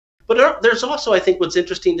But there's also, I think, what's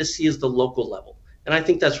interesting to see is the local level. And I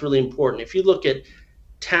think that's really important. If you look at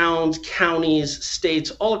towns, counties,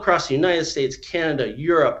 states all across the United States, Canada,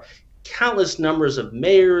 Europe, countless numbers of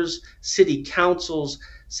mayors, city councils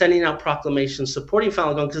sending out proclamations supporting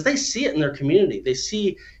Falun Gong because they see it in their community. They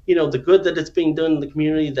see, the good that it's being done in the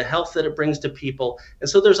community, the health that it brings to people. And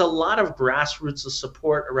so there's a lot of grassroots of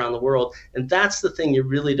support around the world. And that's the thing you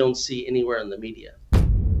really don't see anywhere in the media.